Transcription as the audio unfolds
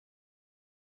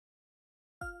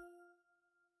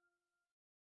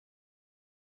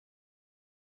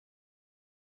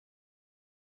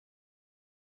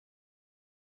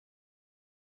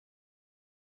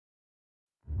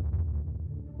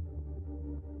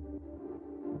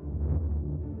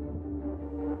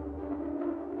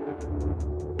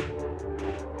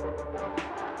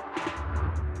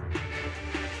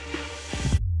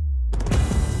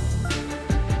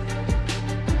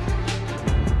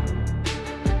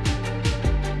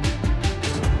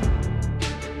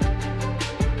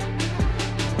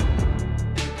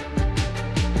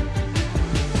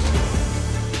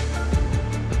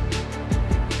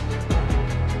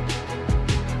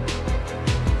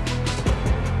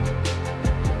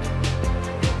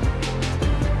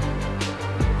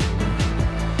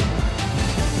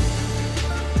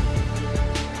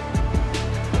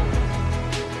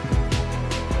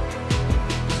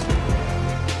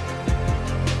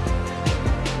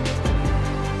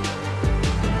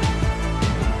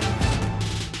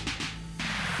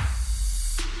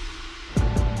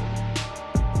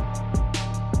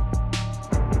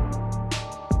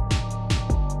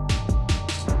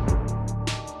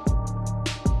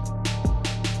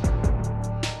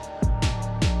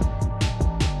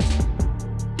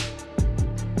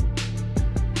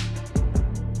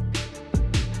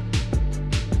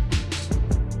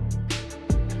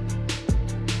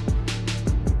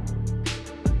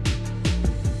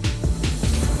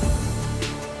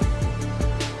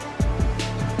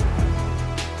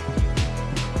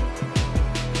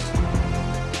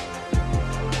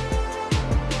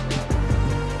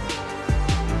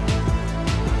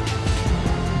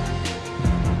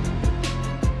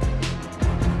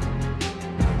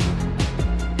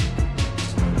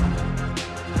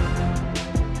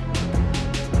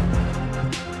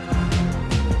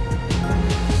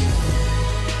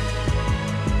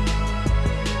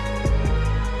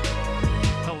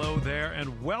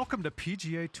Welcome to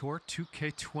PGA Tour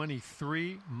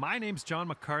 2K23. My name's John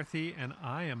McCarthy, and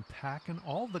I am packing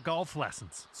all the golf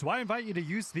lessons. So I invite you to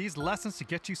use these lessons to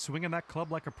get you swinging that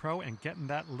club like a pro and getting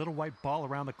that little white ball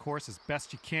around the course as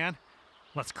best you can.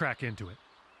 Let's crack into it.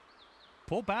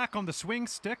 Pull back on the swing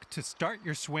stick to start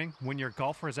your swing. When your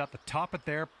golfer is at the top of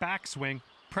their backswing,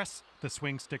 press the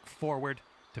swing stick forward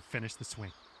to finish the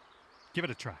swing. Give it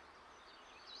a try.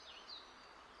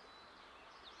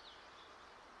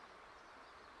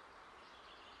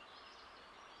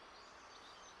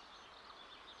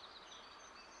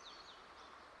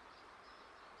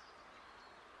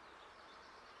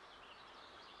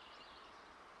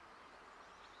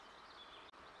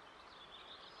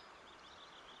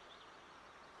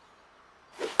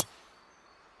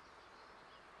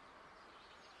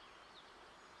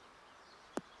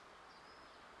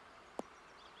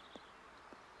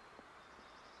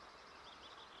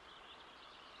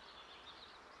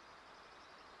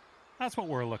 That's what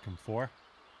we're looking for.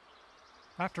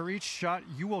 After each shot,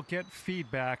 you will get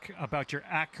feedback about your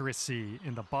accuracy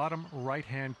in the bottom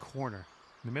right-hand corner.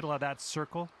 In the middle of that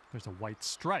circle, there's a white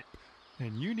stripe.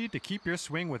 And you need to keep your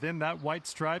swing within that white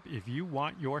stripe if you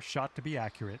want your shot to be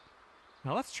accurate.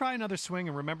 Now let's try another swing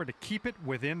and remember to keep it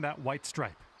within that white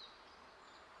stripe.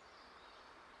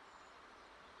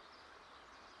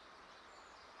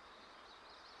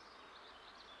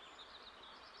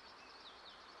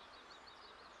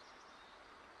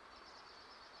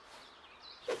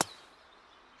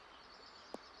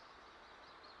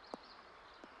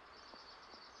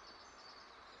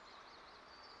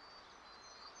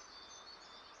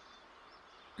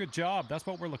 Good job. That's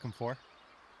what we're looking for.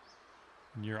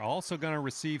 And you're also going to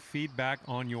receive feedback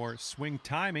on your swing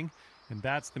timing, and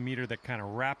that's the meter that kind of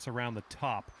wraps around the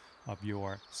top of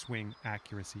your swing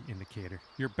accuracy indicator.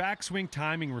 Your backswing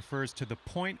timing refers to the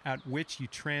point at which you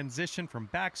transition from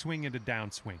backswing into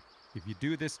downswing. If you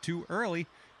do this too early,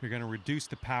 you're going to reduce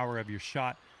the power of your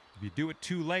shot. If you do it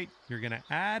too late, you're going to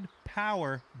add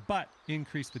power but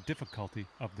increase the difficulty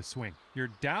of the swing. Your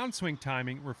downswing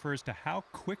timing refers to how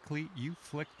quickly you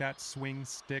flick that swing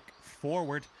stick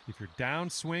forward. If your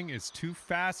downswing is too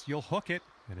fast, you'll hook it,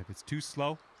 and if it's too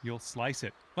slow, you'll slice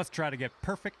it. Let's try to get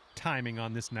perfect timing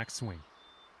on this next swing.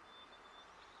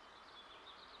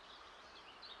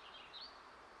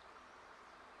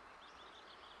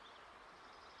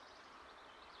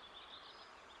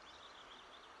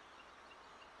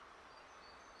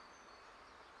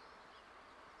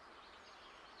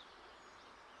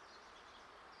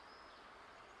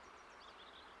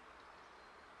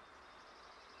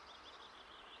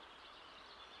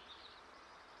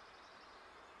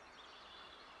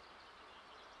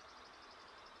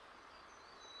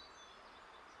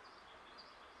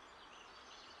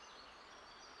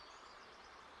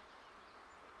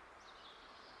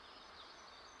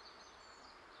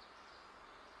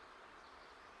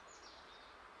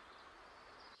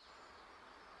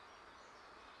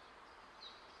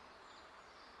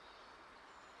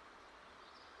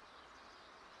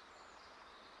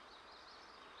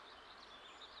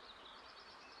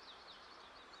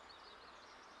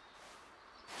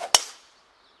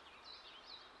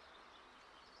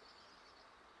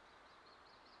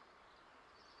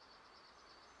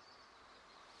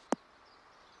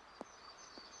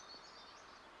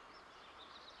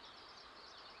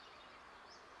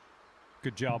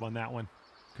 Good job on that one.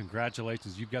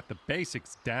 Congratulations, you've got the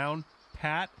basics down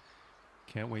pat.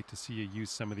 Can't wait to see you use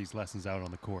some of these lessons out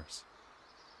on the course.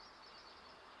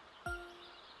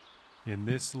 In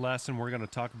this lesson, we're going to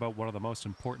talk about one of the most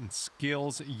important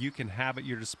skills you can have at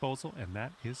your disposal, and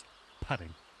that is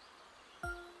putting.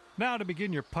 Now to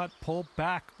begin your putt, pull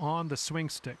back on the swing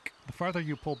stick. The farther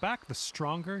you pull back, the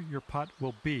stronger your putt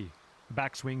will be. The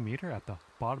backswing meter at the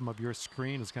bottom of your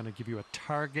screen is going to give you a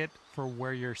target for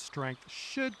where your strength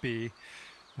should be.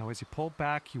 Now as you pull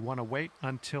back, you want to wait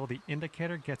until the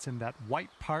indicator gets in that white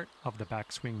part of the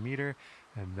backswing meter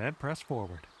and then press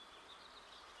forward.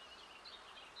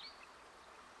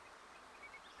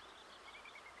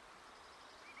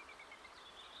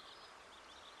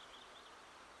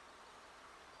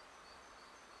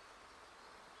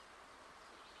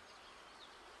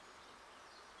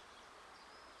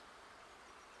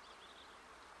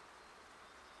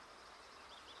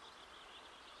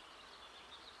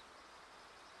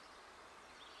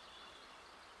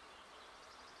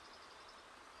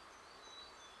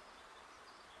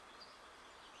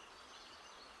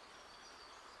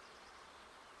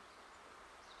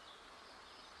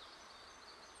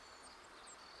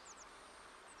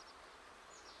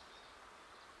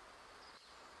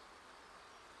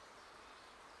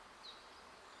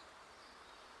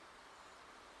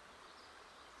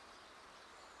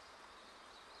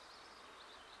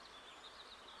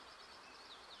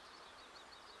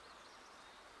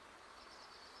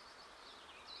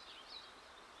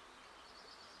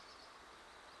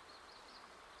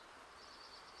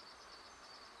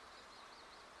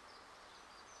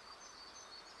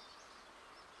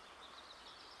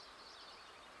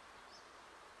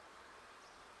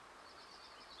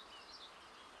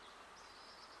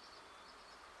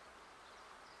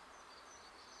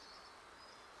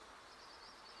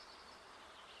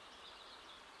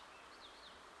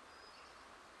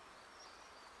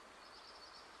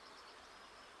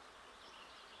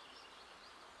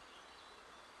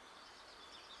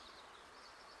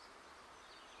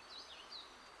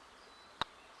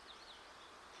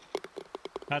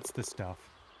 That's the stuff.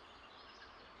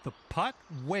 The putt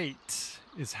weight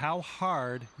is how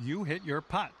hard you hit your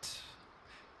putt.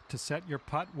 To set your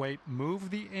putt weight, move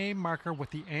the aim marker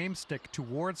with the aim stick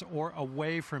towards or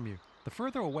away from you. The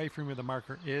further away from you the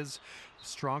marker is, the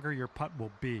stronger your putt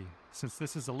will be. Since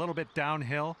this is a little bit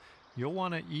downhill, you'll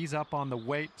want to ease up on the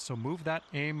weight, so move that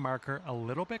aim marker a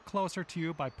little bit closer to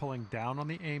you by pulling down on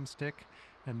the aim stick,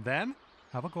 and then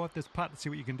have a go at this putt and see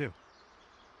what you can do.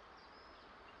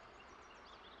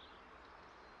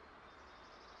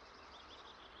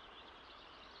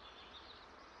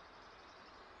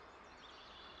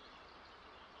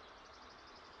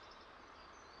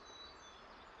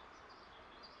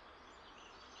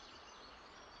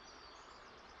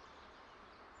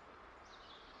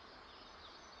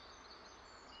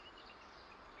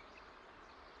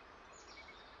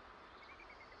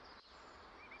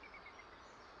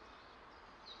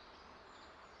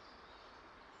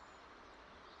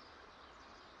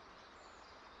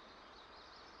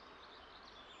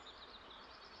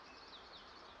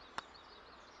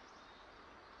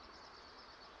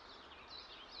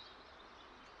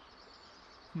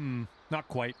 Not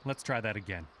quite. Let's try that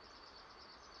again.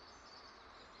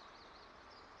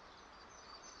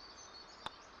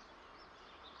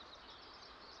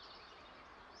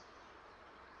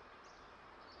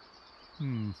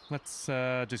 Let's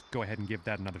just go ahead and give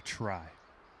that another try.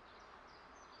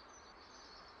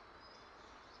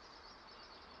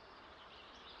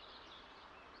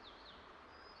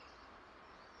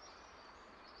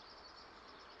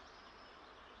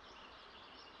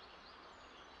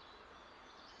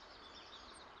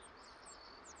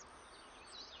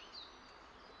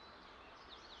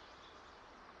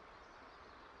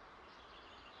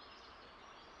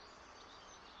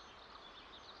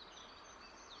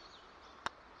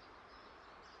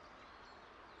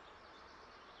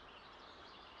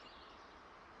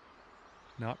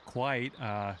 Not quite.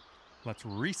 Let's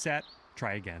reset.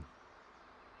 Try again.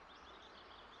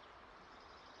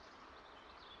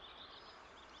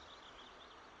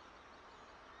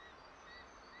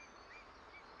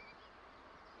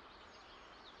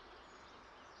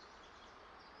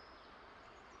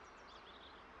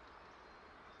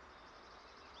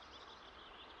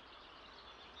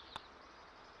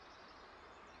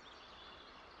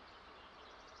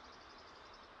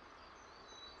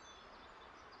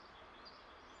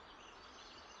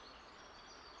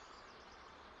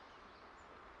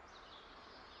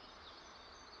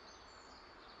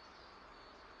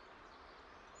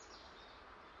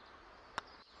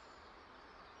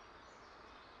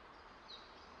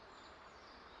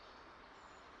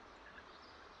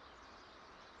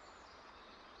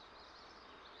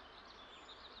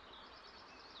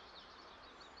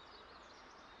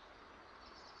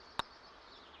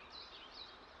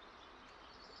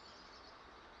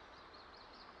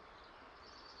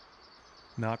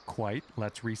 Not quite.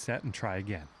 Let's reset and try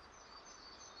again.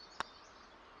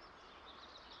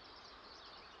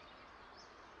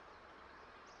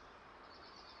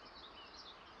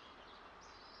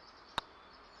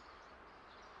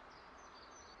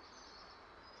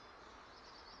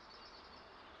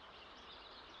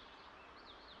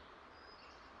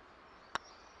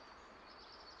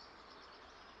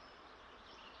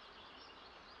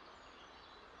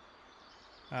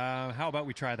 How about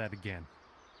we try that again?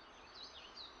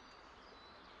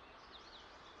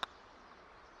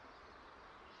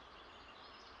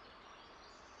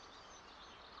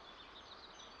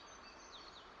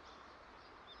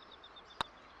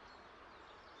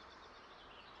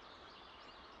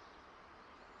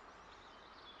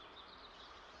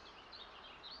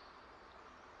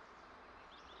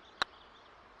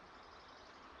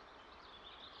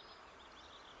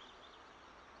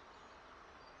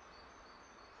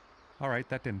 All right,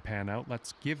 that didn't pan out.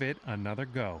 Let's give it another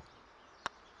go.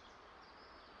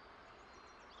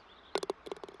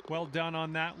 Well done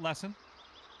on that lesson.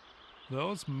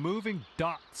 Those moving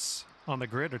dots on the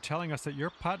grid are telling us that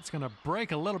your putt's going to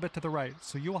break a little bit to the right,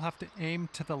 so you will have to aim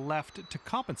to the left to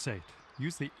compensate.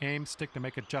 Use the aim stick to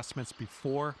make adjustments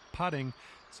before putting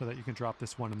so that you can drop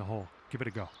this one in the hole. Give it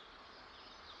a go.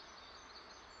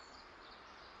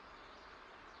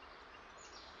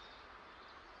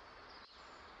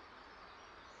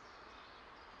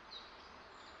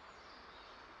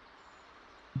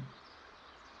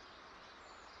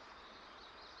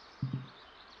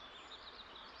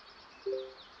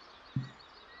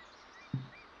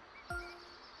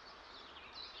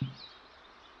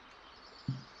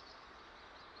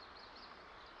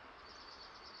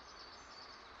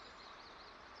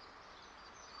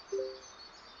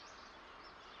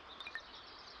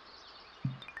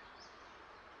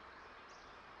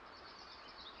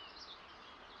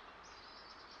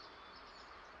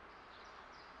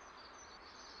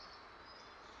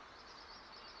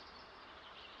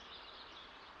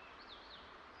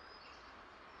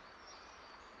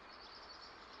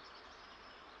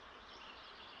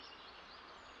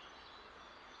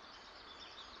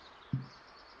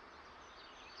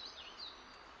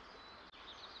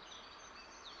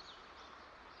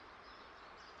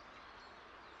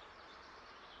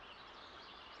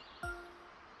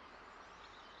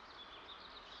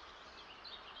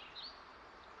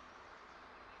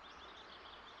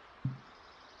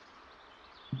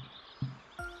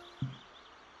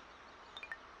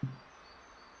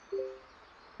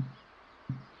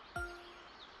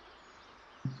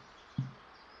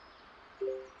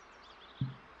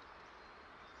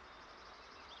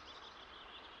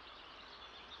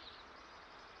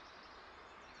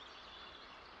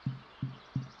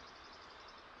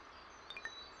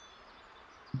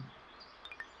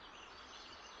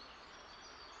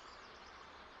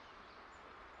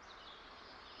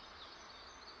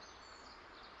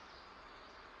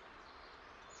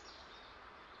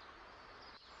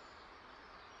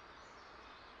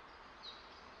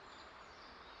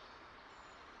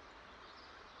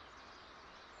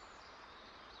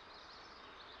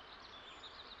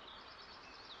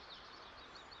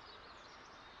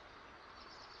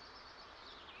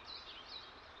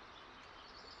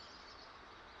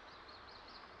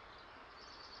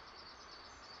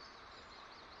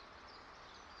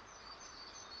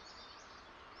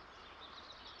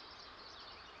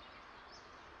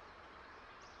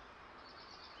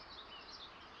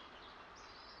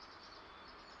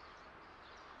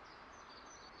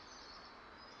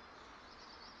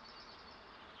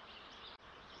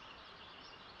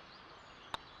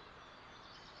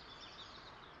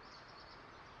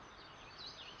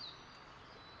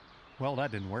 Well,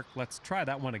 that didn't work. Let's try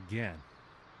that one again.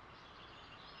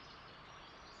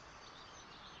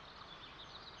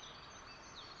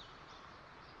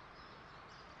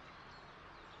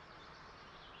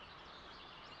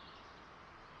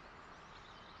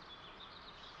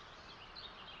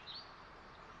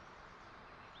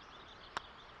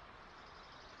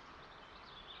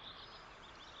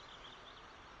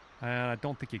 I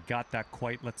don't think you got that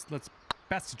quite. Let's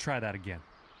best to try that again.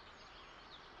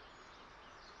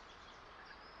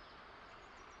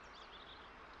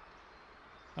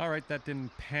 All right, that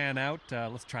didn't pan out.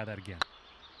 Let's try that again.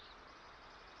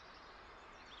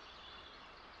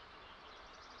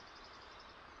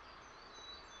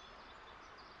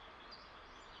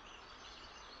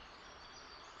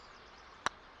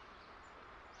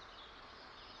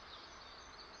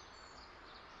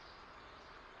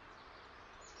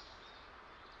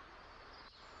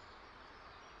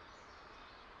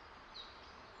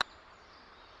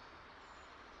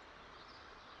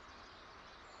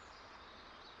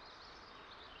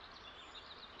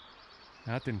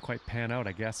 That didn't quite pan out.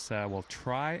 I guess we'll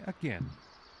try again.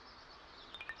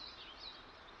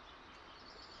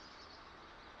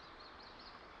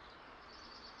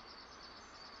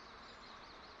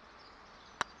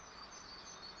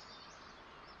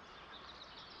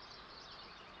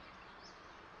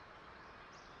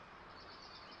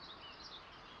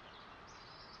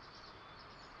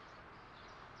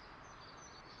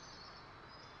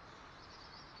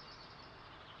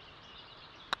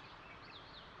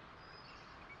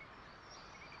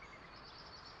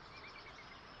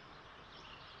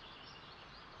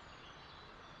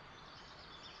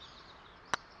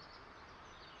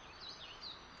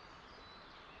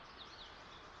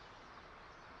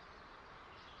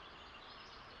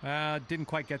 Didn't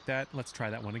quite get that. Let's try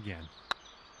that one again.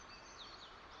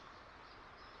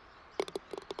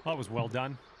 That was well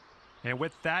done. And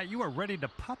with that, you are ready to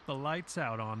put the lights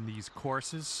out on these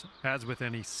courses. As with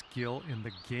any skill in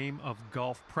the game of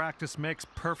golf, practice makes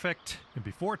perfect. And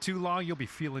before too long, you'll be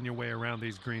feeling your way around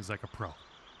these greens like a pro.